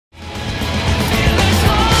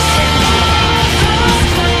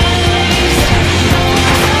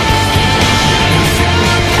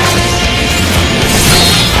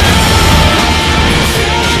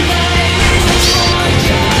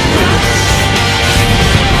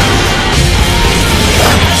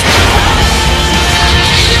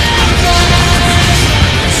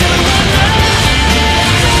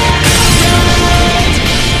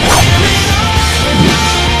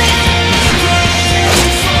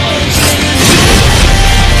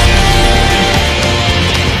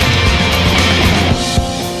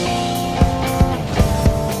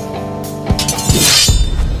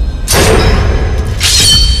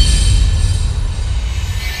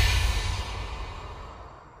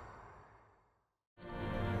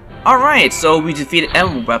Alright, so we defeated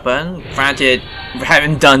Emerald Weapon. Granted, we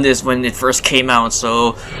haven't done this when it first came out,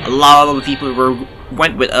 so a lot of the people who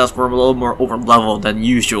went with us were a little more over leveled than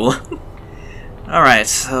usual. Alright,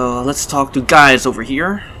 so let's talk to Gaius over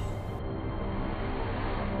here.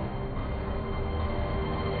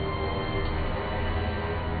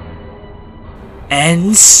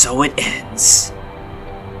 And so it ends.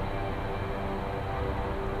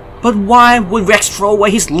 But why would Rex throw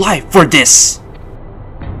away his life for this?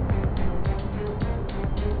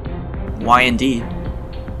 Why indeed?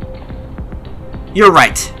 You're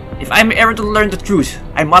right. If I'm ever to learn the truth,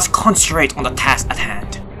 I must concentrate on the task at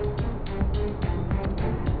hand.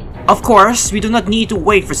 Of course, we do not need to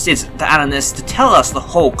wait for Sid the analyst to tell us the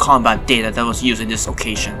whole combat data that was used in this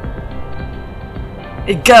occasion.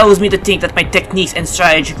 It galls me to think that my techniques and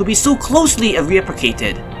strategy could be so closely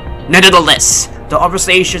replicated. Nevertheless, the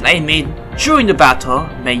observations I made during the battle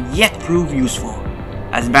may yet prove useful.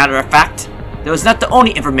 As a matter of fact, that was not the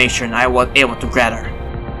only information I was able to gather.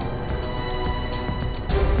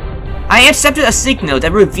 I accepted a signal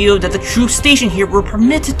that revealed that the troops stationed here were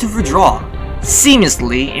permitted to withdraw,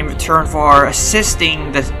 seamlessly in return for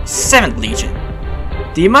assisting the 7th Legion.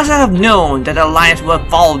 They must have known that the Alliance would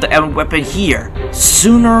follow the Emerald Weapon here,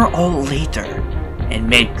 sooner or later, and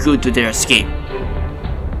made good to their escape.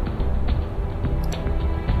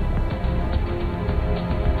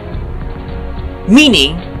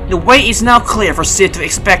 Meaning, the way is now clear for Sid to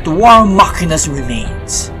expect War Machina's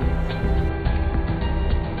remains.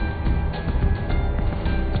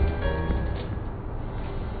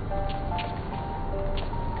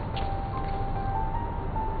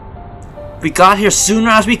 We got here sooner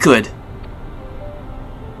as we could.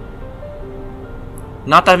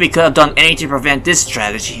 Not that we could have done anything to prevent this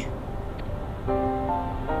strategy.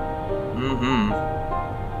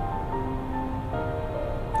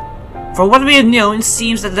 For what we have known, it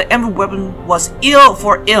seems that the Emerald Weapon was ill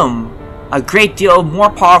for Ilm, a great deal more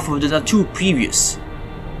powerful than the two previous.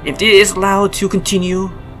 If it is allowed to continue,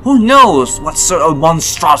 who knows what sort of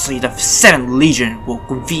monstrosity the 7th Legion will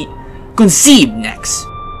conceive next.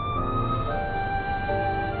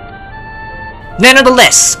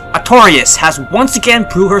 Nevertheless, Artorias has once again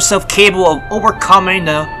proved herself capable of overcoming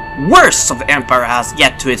the worst of the Empire has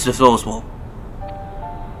yet to its disposal.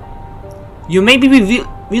 You may be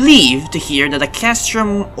relieved to hear that the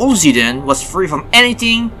Castrum Occidens was free from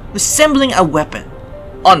anything resembling a weapon.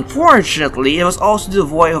 Unfortunately, it was also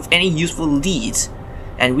devoid of any useful leads,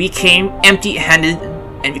 and we became empty-handed.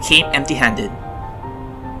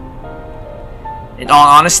 In all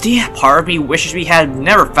honesty, part of me wishes we had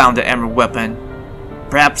never found the Emerald Weapon.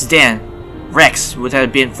 Perhaps then, Rex would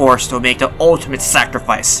have been forced to make the ultimate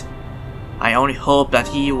sacrifice. I only hope that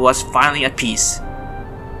he was finally at peace.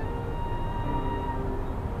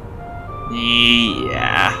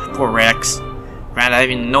 Yeah, poor Rex. Granted, I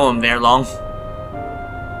didn't know him very long.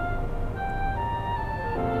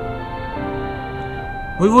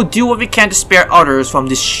 We will do what we can to spare others from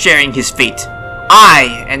this sharing his fate.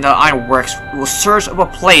 I and the Ironworks will search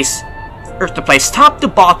the place top to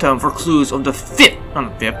bottom for clues of the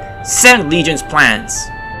 7th Legion's plans.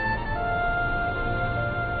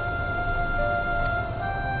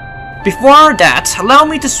 Before that, allow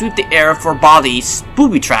me to sweep the air for bodies,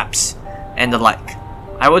 booby traps, and the like.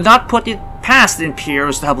 I would not put it past the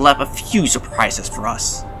Imperials to have left a few surprises for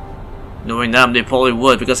us. Knowing them, they probably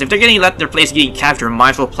would, because if they're getting their place getting captured,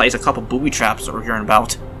 might as well place a couple booby traps over here and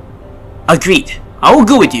about. Agreed. I will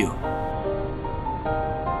go with you.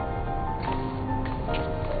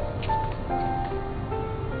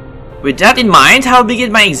 With that in mind, I'll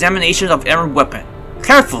begin my examination of Emerald Weapon.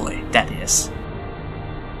 Carefully, that is.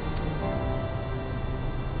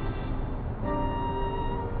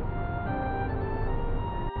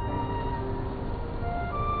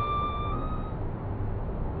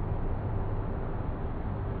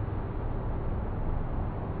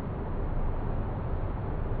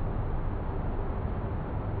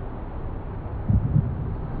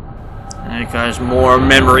 There's more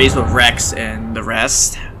memories of Rex and the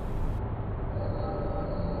rest.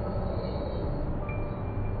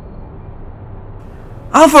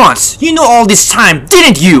 Alphonse, you know all this time,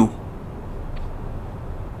 didn't you?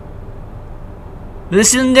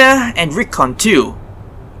 Lucinda and Rickon too.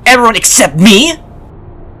 Everyone except me?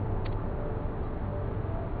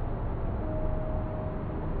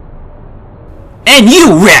 And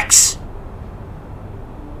you, Rex!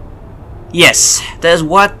 Yes, that is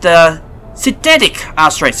what the synthetic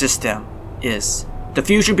asteroid system is. The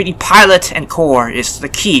fusion between pilot and core is the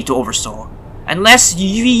key to Oversoul. Unless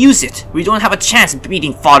you use it, we don't have a chance of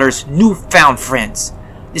beating Father's newfound friends.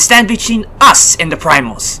 They stand between us and the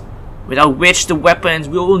Primals. without which the weapons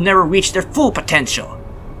will never reach their full potential.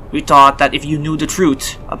 We thought that if you knew the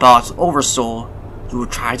truth about Oversoul, you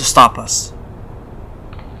would try to stop us.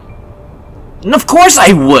 And of course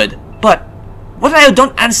I would! But what I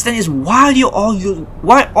don't understand is why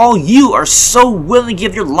all you are so willing to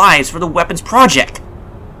give your lives for the weapons project.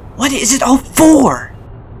 What is it all for?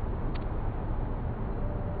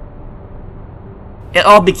 It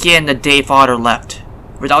all began the day Father left.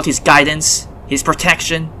 Without his guidance, his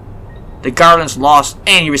protection, the Garlands lost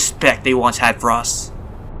any respect they once had for us.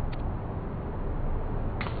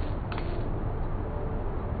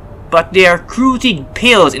 But their cruelty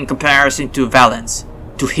pales in comparison to Valens.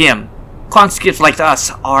 To him, conscripts like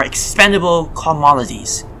us are expendable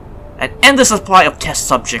commodities, an endless supply of test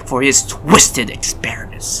subject for his twisted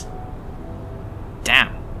experiments.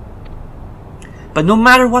 Damn. But no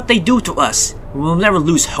matter what they do to us, we will never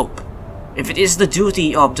lose hope. If it is the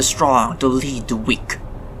duty of the strong to lead the weak,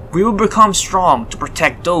 we will become strong to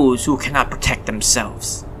protect those who cannot protect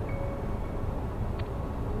themselves.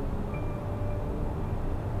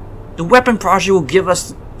 The weapon project will give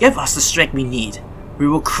us the strength we need. We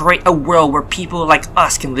will create a world where people like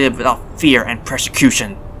us can live without fear and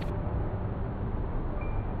persecution.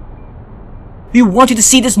 We want you to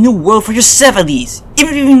see this new world for yourself at least,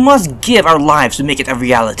 even if we must give our lives to make it a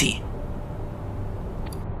reality.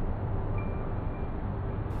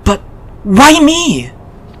 But why me?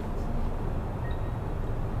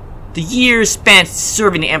 The years spent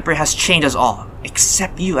serving the Emperor has changed us all,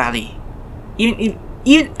 except you, Allie.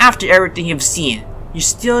 Even after everything you've seen, you're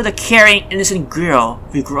still the caring, innocent girl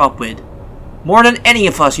we grew up with. More than any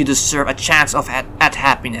of us, you deserve a chance at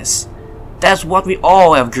happiness. That's what we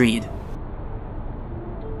all have agreed.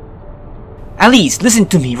 At least, listen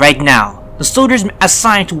to me right now. The soldiers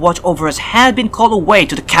assigned to watch over us had been called away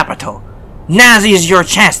to the capital. Now is your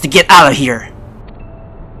chance to get out of here.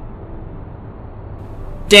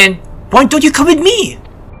 Then, why don't you come with me?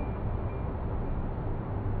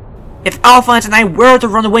 If Alphonse and I were to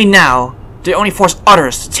run away now, they only force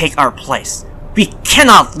others to take our place. We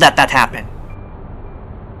cannot let that happen.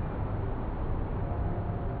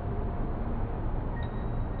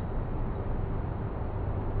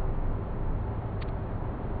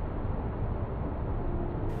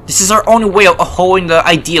 This is our only way of upholding the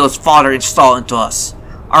ideals Father installed into us.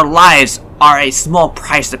 Our lives are a small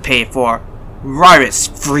price to pay for Ryrit's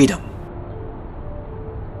freedom.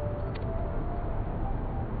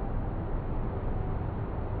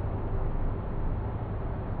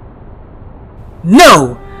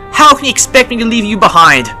 No! How can you expect me to leave you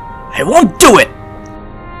behind? I won't do it!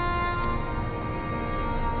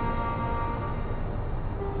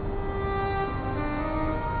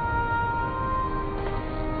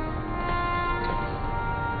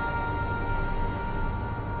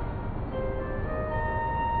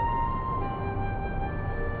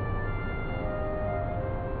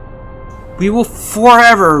 We will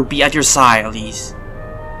forever be at your side, Elise.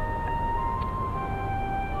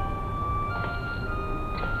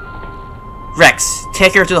 Rex,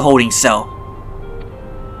 take her to the holding cell.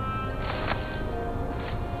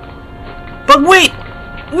 But wait!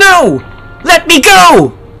 No! Let me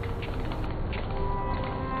go!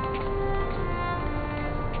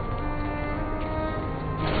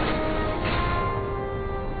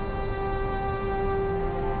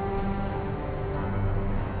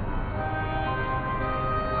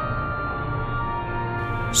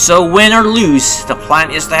 So win or lose, the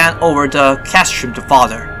plan is to hand over the Castrum to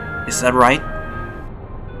Father. Is that right?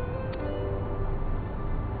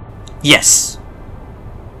 Yes.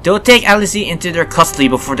 They'll take Alice into their custody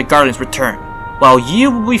before the Guardians return, while you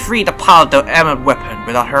will be free to pilot the emerald weapon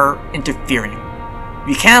without her interfering.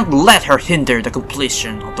 We can't let her hinder the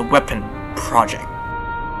completion of the weapon project.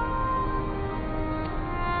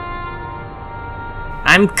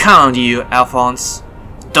 I'm counting on you, Alphonse.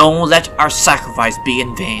 Don't let our sacrifice be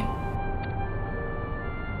in vain.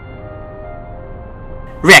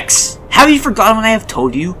 Rex, have you forgotten what I have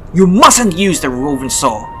told you? You mustn't use the roving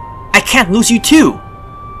soul. I can't lose you too.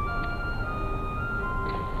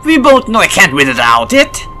 We both know I can't win without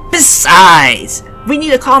it. Besides, we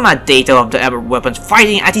need a combat data of the emerald weapons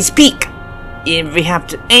fighting at its peak. If we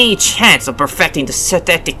have any chance of perfecting the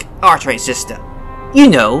synthetic archery system. You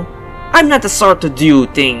know, I'm not the sort to do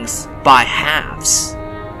things by halves.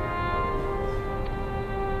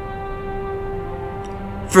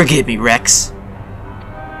 Forgive me, Rex.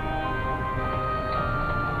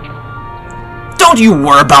 Don't you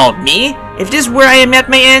worry about me. If this is where I am at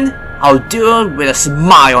my end, I'll do it with a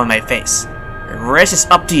smile on my face. The rest is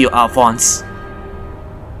up to you, Alphonse.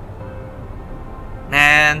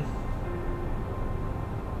 Man.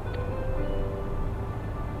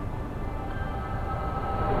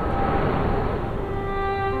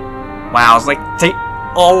 Wow, it's like they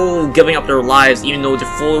all giving up their lives even though they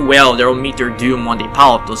full well they'll meet their doom when they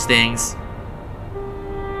power up those things.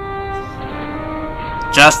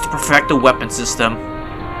 Just to perfect the weapon system.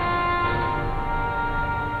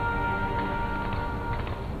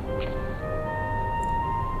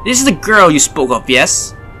 This is the girl you spoke of,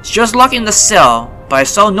 yes? She's just locked in the cell, but I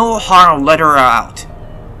saw no harm to let her out.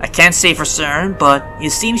 I can't say for certain, but it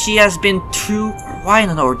seems she has been through quite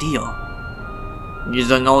an ordeal. You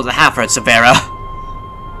don't know the half of it, Severa.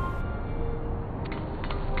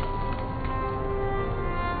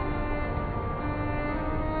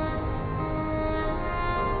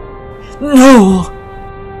 No!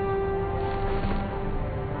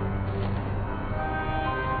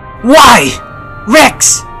 Why?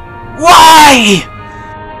 Rex! Why?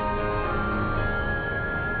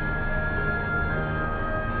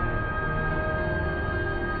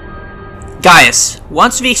 Gaius,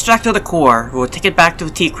 once we extracted the core, we'll take it back to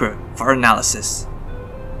the T-Crew for analysis.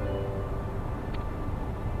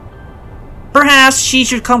 Perhaps she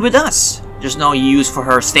should come with us. There's no use for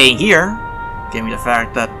her staying here, given the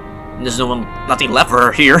fact that there's nothing left for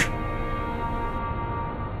her here.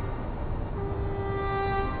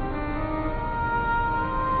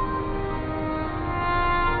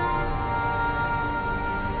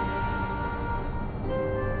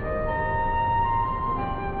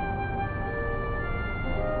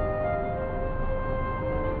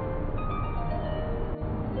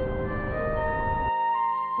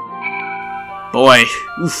 Boy,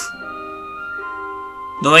 oof.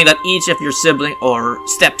 Knowing that each of your siblings or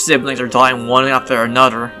step-siblings are dying one after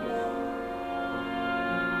another.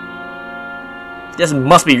 This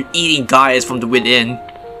must be eating Gaius from the within.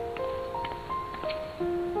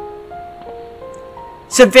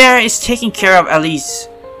 Severa is taking care of Elise,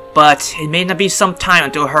 but it may not be some time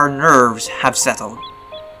until her nerves have settled.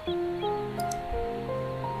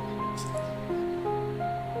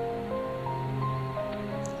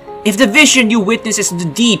 If the vision you witness is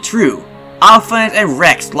indeed true, orphans and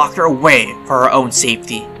Rex locked her away for her own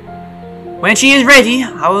safety. When she is ready,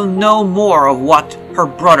 I will know more of what her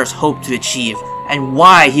brothers hope to achieve and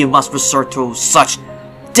why he must resort to such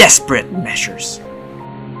desperate measures.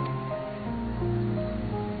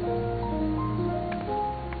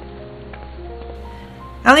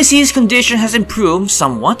 Alice's condition has improved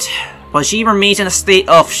somewhat, but she remains in a state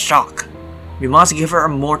of shock. We must give her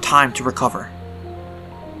more time to recover.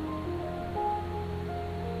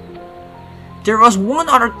 There was one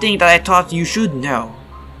other thing that I thought you should know.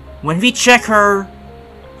 When we checked her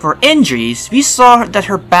for injuries, we saw that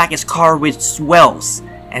her back is covered with swells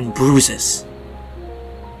and bruises.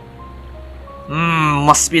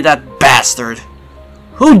 Must be that bastard.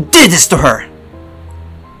 Who did this to her?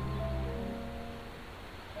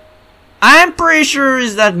 I'm pretty sure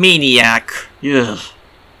it's that maniac. Ugh.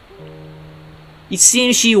 It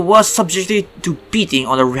seems she was subjected to beating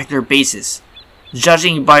on a regular basis.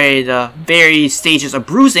 Judging by the various stages of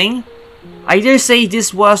bruising, I dare say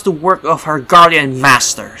this was the work of her guardian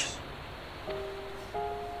masters.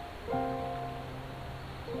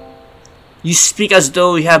 You speak as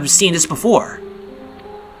though you have seen this before.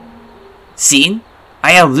 Seen?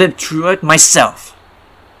 I have lived through it myself.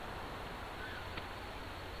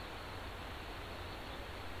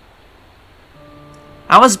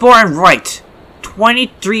 I was born right.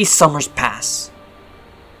 23 summers pass.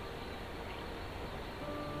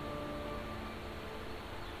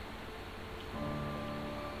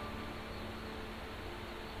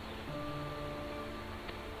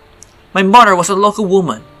 My mother was a local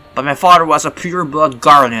woman, but my father was a pure-blood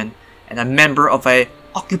guardian and a member of the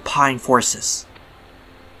occupying forces.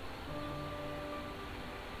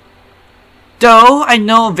 Though I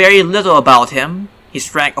know very little about him,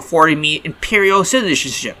 his rank afforded me imperial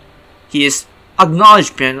citizenship. His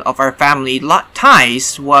acknowledgement of our family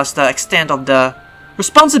ties was the extent of the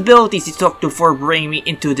responsibilities he took for bringing me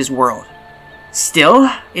into this world.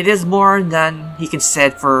 Still, it is more than he can say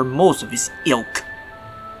for most of his ilk.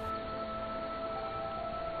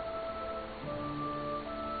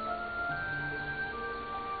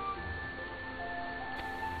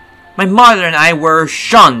 My mother and I were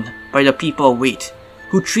shunned by the people of Wheat,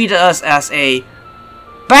 who treated us as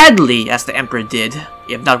badly as the Emperor did,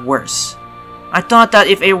 if not worse. I thought that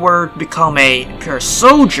if I were to become a pure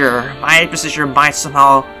soldier, my position might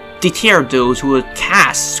somehow deter those who would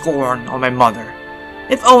cast scorn on my mother,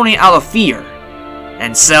 if only out of fear.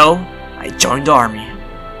 And so, I joined the army.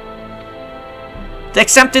 The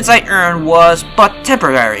acceptance I earned was but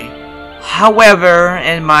temporary. However,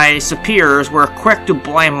 and my superiors were quick to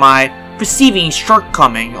blame my perceiving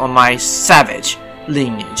shortcoming on my savage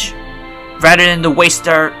lineage. Rather than to waste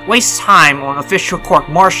time on official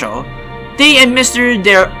court-martial, they administered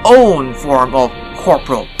their own form of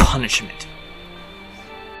corporal punishment.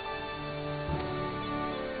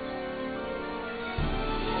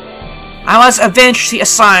 I was eventually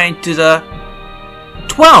assigned to the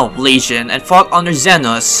 12th Legion and fought under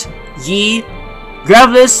Xenos, Yi,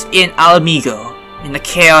 Gravelous in Alamigo. In the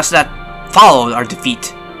chaos that followed our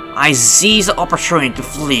defeat, I seized the opportunity to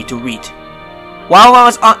flee to Reed. While I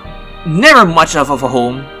was never much of a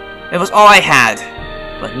home, it was all I had,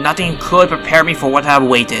 but nothing could prepare me for what had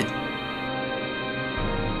awaited.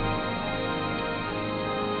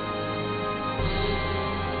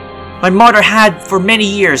 My mother had for many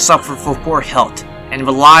years suffered from poor health and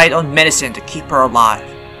relied on medicine to keep her alive.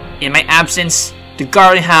 In my absence, the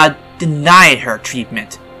Guardian had denied her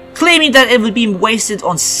treatment, claiming that it would be wasted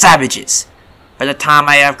on savages. By the time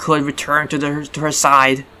I could return to her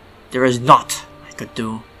side, there was naught I could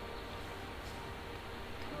do.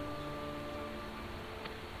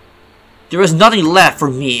 There was nothing left for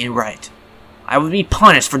me in right. I would be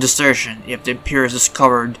punished for desertion if the Imperials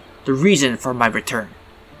discovered the reason for my return,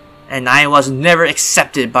 and I was never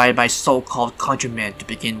accepted by my so-called countrymen to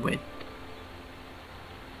begin with.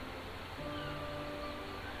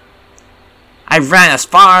 I ran as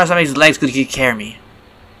far as my legs could carry me.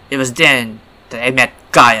 It was then that I met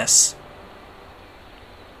Gaius.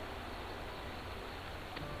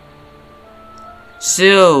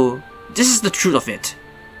 So, this is the truth of it.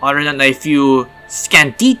 Other than a few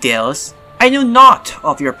scant details, I knew naught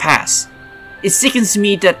of your past. It sickens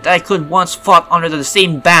me that I could once fought under the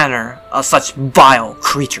same banner of such vile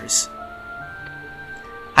creatures.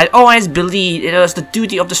 I always believed it was the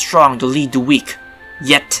duty of the strong to lead the weak,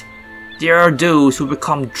 yet there are those who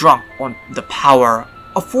become drunk on the power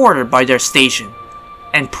afforded by their station,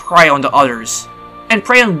 and prey on the others, and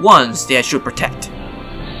prey on ones they should protect.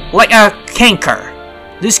 Like a canker,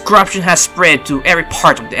 this corruption has spread to every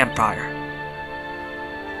part of the Empire.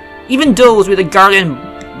 Even those with the Guardian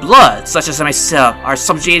blood, such as myself, are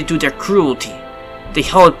subjected to their cruelty. They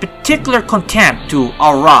hold particular contempt to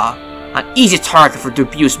Aura, an easy target for the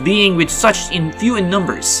abuse being with such few in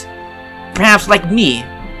numbers. Perhaps like me,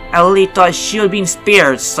 Allie thought she would be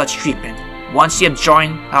spared such treatment once she had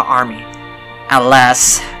joined our army.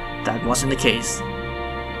 Alas, that wasn't the case.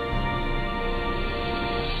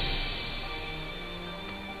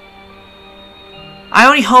 I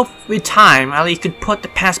only hope with time Allie could put the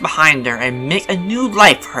past behind her and make a new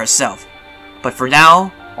life for herself. But for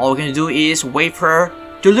now, all we're gonna do is wait for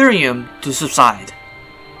her delirium to subside.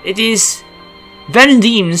 It is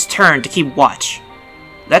Valdeaulin's turn to keep watch.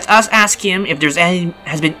 Let us ask him if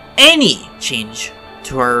has been any change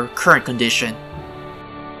to her current condition.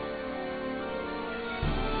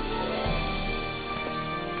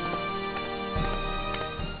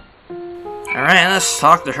 Alright, let's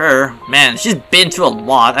talk to her. Man, she's been through a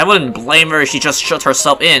lot. I wouldn't blame her if she just shut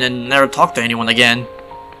herself in and never talked to anyone again.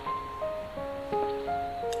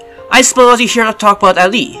 I suppose you're here to talk about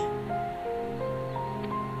Allie.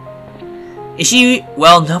 Is she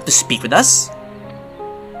well enough to speak with us?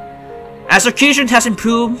 As her condition has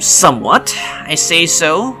improved somewhat, I say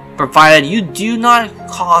so, provided you do not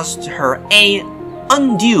cause her any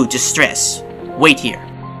undue distress. Wait here.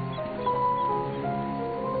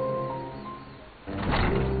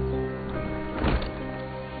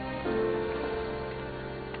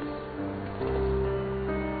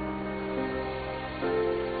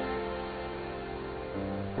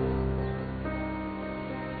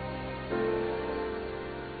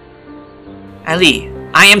 Allie,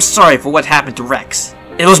 I am sorry for what happened to Rex.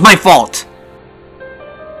 It was my fault.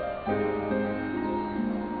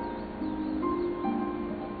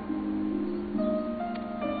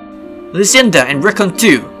 Lucinda and Rickon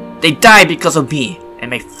too. They died because of me and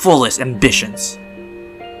my foolish ambitions.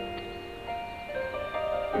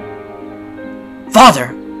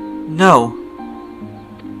 Father! No.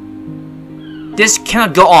 This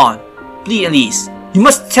cannot go on. Please, Elise, you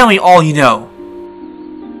must tell me all you know.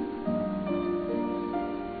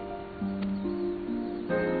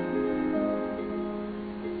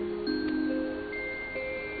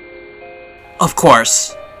 Of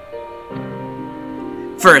course.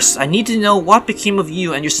 First, I need to know what became of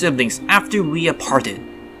you and your siblings after we have parted.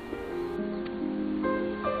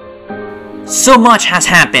 So much has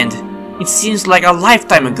happened. It seems like a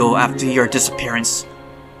lifetime ago after your disappearance.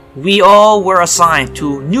 We all were assigned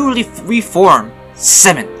to newly reformed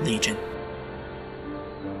 7th Legion.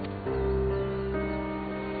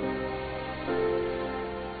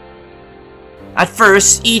 At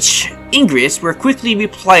first, each Ingress were quickly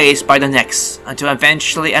replaced by the next, until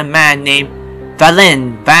eventually a man named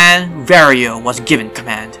Valdeaulin van Severa was given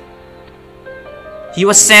command. He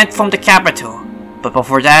was sent from the capital, but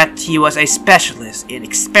before that, he was a specialist in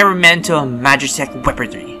experimental magitech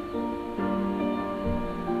weaponry.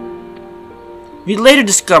 We later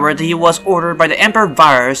discovered that he was ordered by the Emperor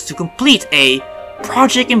Virus to complete a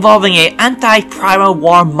project involving a anti-primal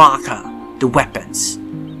war mecha, the weapons.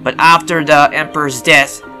 But after the Emperor's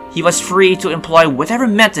death, he was free to employ whatever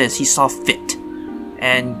methods he saw fit,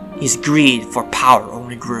 and his greed for power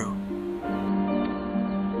only grew.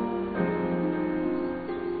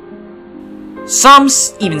 Some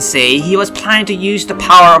even say he was planning to use the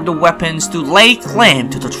power of the weapons to lay claim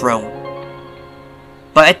to the throne.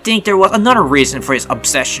 But I think there was another reason for his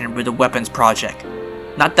obsession with the weapons project.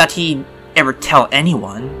 Not that he'd ever tell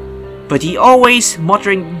anyone, but he always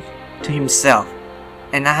muttering to himself,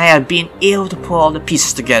 and I had been able to pull all the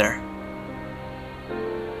pieces together.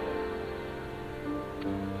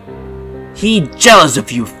 He jealous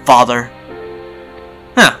of you, father.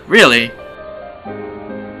 Huh, really?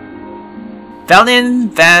 Valdeaulin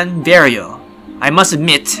van Severa. I must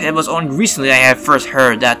admit, it was only recently I had first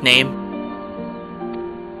heard that name.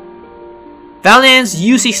 Valdeaulin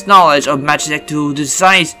used his knowledge of magic to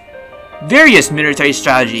design various military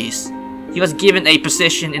strategies. He was given a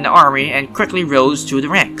position in the army and quickly rose through the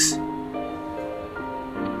ranks.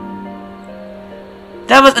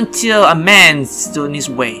 That was until a man stood in his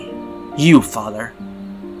way. You, father.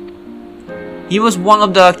 He was one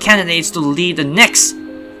of the candidates to lead the next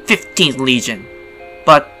 15th Legion,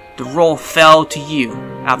 but the role fell to you.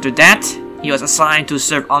 After that, he was assigned to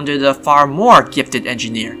serve under the far more gifted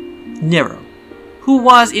engineer, Nero, who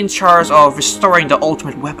was in charge of restoring the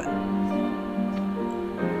ultimate weapon.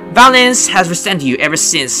 Valdeaulin has resented you ever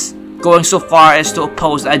since, going so far as to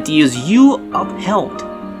oppose the ideals you upheld,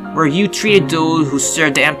 where you treated those who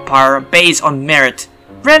served the Empire based on merit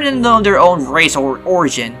rather than on their own race or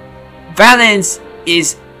origin. Valdeaulin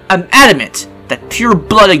is adamant that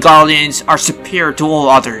pure-blooded Guardians are superior to all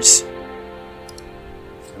others.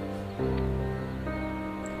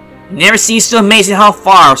 It never ceases to amaze me how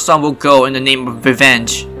far some will go in the name of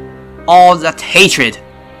revenge. All that hatred,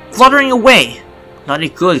 fluttering away,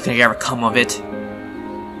 nothing good can ever come of it.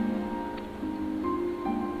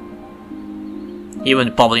 You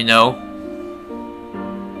would probably know.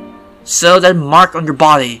 So that mark on your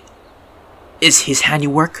body is his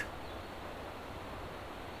handiwork?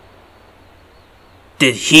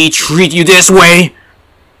 Did he treat you this way?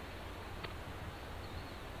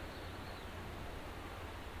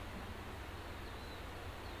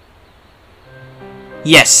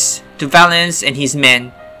 Yes, to Valdeaulin and his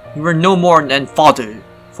men, you were no more than fodder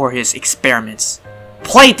for his experiments.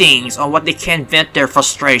 Playthings on what they can vent their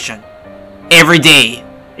frustration. Every day,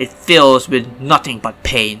 it fills with nothing but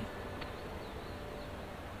pain.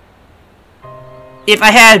 If I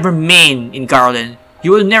had remained in Garland,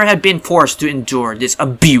 you would never have been forced to endure this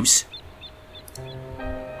abuse.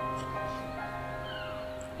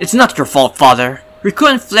 It's not your fault, father. We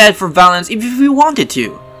couldn't have fled for Valdeaulin if we wanted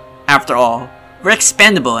to. After all, we're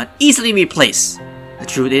expendable and easily replaced. The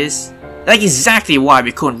truth is, that's exactly why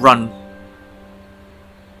we couldn't run.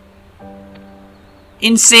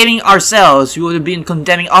 In saving ourselves, we would have been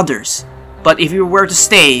condemning others. But if we were to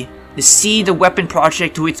stay, to see the weapon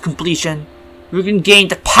project to its completion, we can gain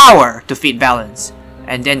the power to defeat Valdeaulin,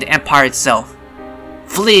 and then the Empire itself,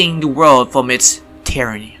 fleeing the world from its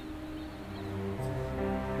tyranny.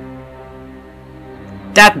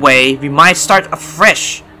 That way, we might start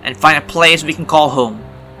afresh and find a place we can call home.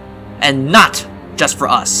 And not just for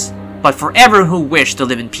us, but for everyone who wishes to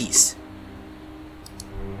live in peace.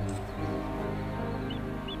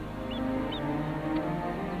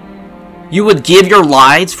 You would give your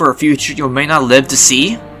lives for a future you may not live to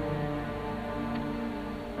see?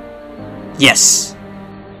 Yes.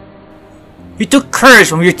 You took courage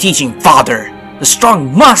from your teaching, father. The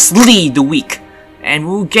strong must lead the weak, and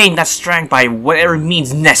we will gain that strength by whatever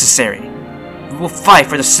means necessary. We will fight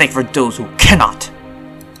for the sake of those who cannot.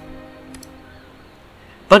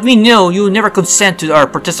 But we know you will never consent to our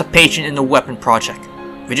participation in the weapon project,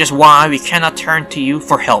 which is why we cannot turn to you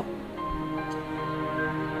for help.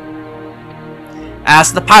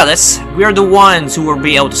 As the pilots, we are the ones who will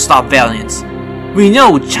be able to stop Valdeaulin. We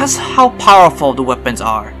know just how powerful the weapons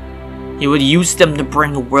are. He would use them to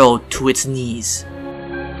bring the world to its knees.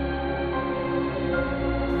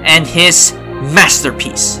 And his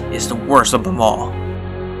masterpiece is the worst of them all.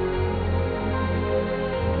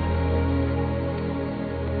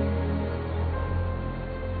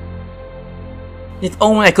 If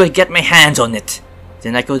only I could get my hands on it,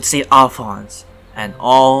 then I could save Alphonse and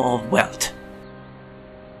all of wealth.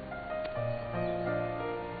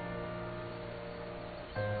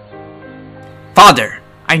 Father,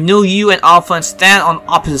 I know you and Alphonse stand on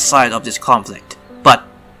opposite sides of this conflict,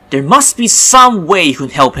 There must be some way you can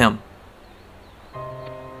help him.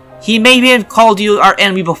 He may have called you our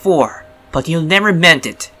enemy before, but he never meant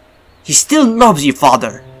it. He still loves you,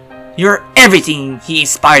 Father. You're everything he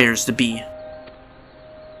aspires to be.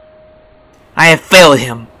 I have failed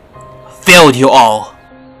him. Failed you all.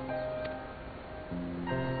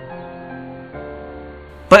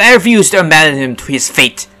 But I refuse to abandon him to his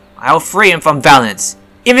fate. I will free him from violence.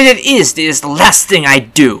 Even if this is the last thing I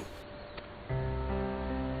do.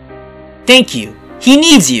 Thank you. He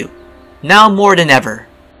needs you. Now more than ever.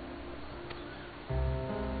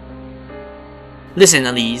 Listen,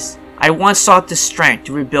 Elise. I once sought the strength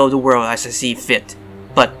to rebuild the world as I see fit.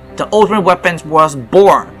 But the ultimate weapon was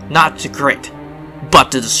born not to create,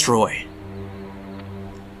 but to destroy.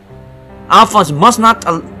 Alphonse must not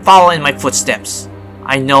follow in my footsteps.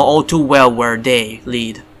 I know all too well where they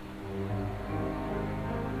lead.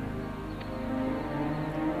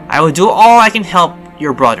 I will do all I can help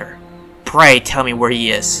your brother. Pray tell me where he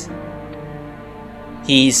is.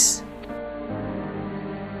 He's...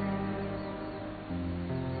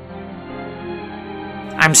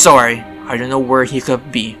 I'm sorry, I don't know where he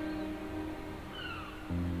could be.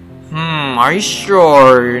 Are you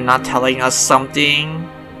sure you're not telling us something?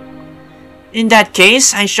 In that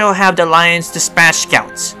case, I shall have the Lions dispatch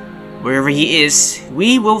scouts. Wherever he is,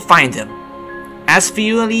 we will find him. As for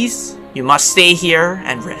you, Elise, you must stay here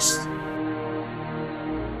and rest.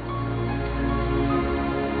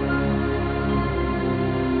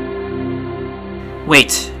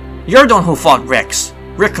 Wait, you're the one who fought Rex,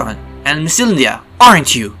 Rickon, and Mysilindia,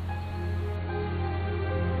 aren't you?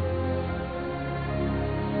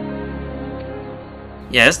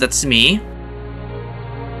 Yes, that's me.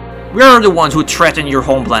 We're the ones who threatened your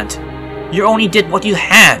homeland. You only did what you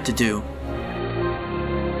had to do.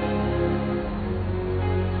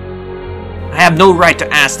 I have no right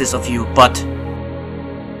to ask this of you, but...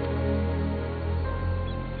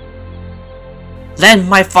 lend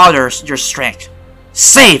my father your strength.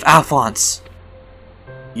 Save Alphonse!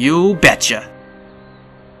 You betcha.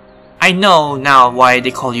 I know now why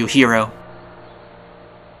they call you hero.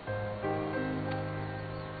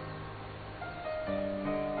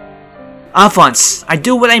 Alphonse, I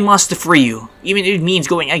do what I must to free you, even if it means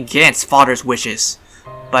going against Father's wishes.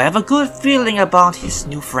 But I have a good feeling about his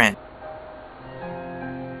new friend.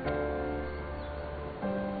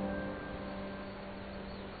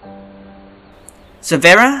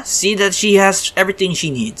 Severa, see that she has everything she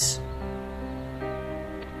needs.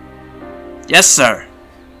 Yes, sir.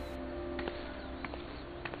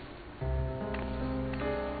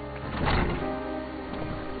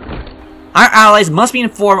 Our allies must be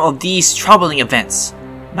informed of these troubling events.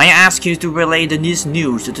 May I ask you to relay this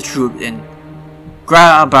news to the troops in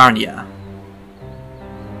Grabarnia?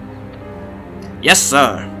 Yes,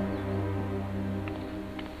 sir.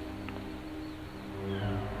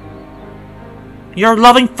 Your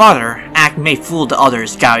loving father act may fool the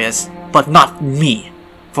others, Gaius, but not me.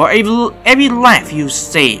 For every life you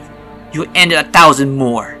save, you ended 1,000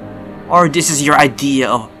 more. Or this is your idea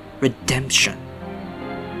of redemption.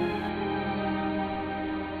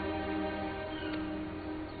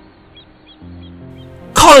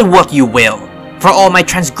 Call it what you will. For all my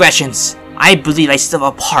transgressions, I believe I still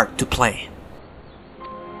have a part to play.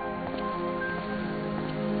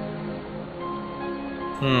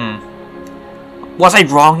 Was I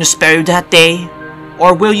wrong to spare you that day?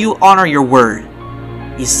 Or will you honor your word?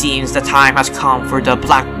 It seems the time has come for the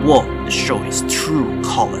Black Wolf to show his true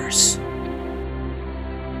colors.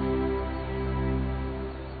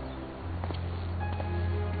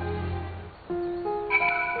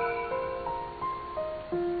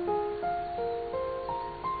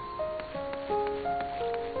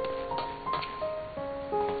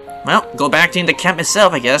 Well, go back to the camp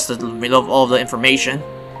itself, I guess, to the middle of all the information.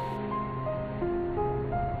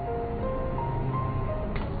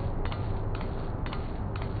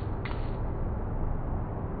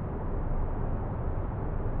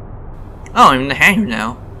 Oh, I'm in the hangar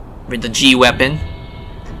now. With the G weapon.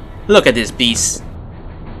 Look at this beast.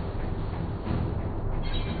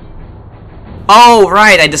 Oh,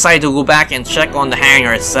 right, I decided to go back and check on the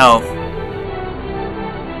hangar itself.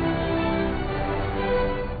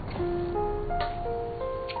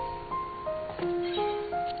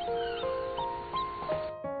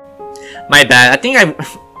 My bad. I think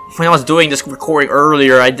when I was doing this recording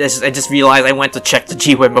earlier, I just realized I went to check the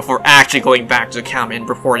G-Web before actually going back to the camp and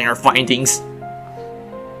reporting our findings.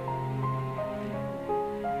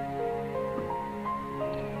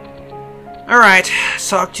 Alright,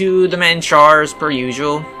 talk to the men in charge per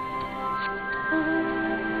usual.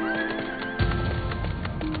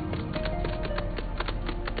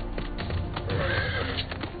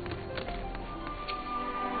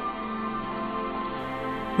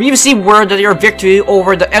 We received word that your victory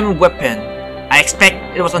over the Emerald Weapon. I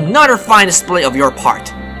expect it was another fine display of your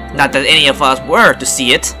part. Not that any of us were to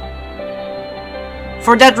see it.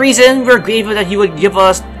 For that reason, we're grateful that you would give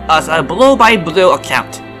us a blow-by-blow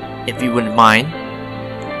account, if you wouldn't mind.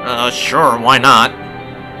 Sure, why not?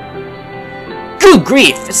 Good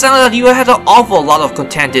grief! It sounded like you had an awful lot of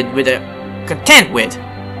content with.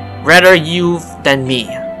 Rather you than me.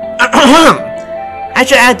 I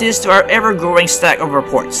shall add this to our ever-growing stack of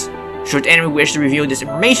reports. Should anyone wish to review this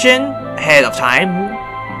information ahead of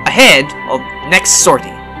next sortie.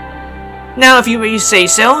 Now, if you really say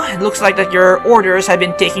so, it looks like that your orders have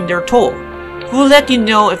been taking their toll. We'll let you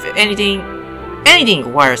know if anything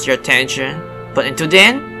requires your attention. But until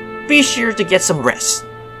then, be sure to get some rest.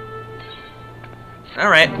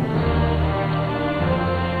 Alright.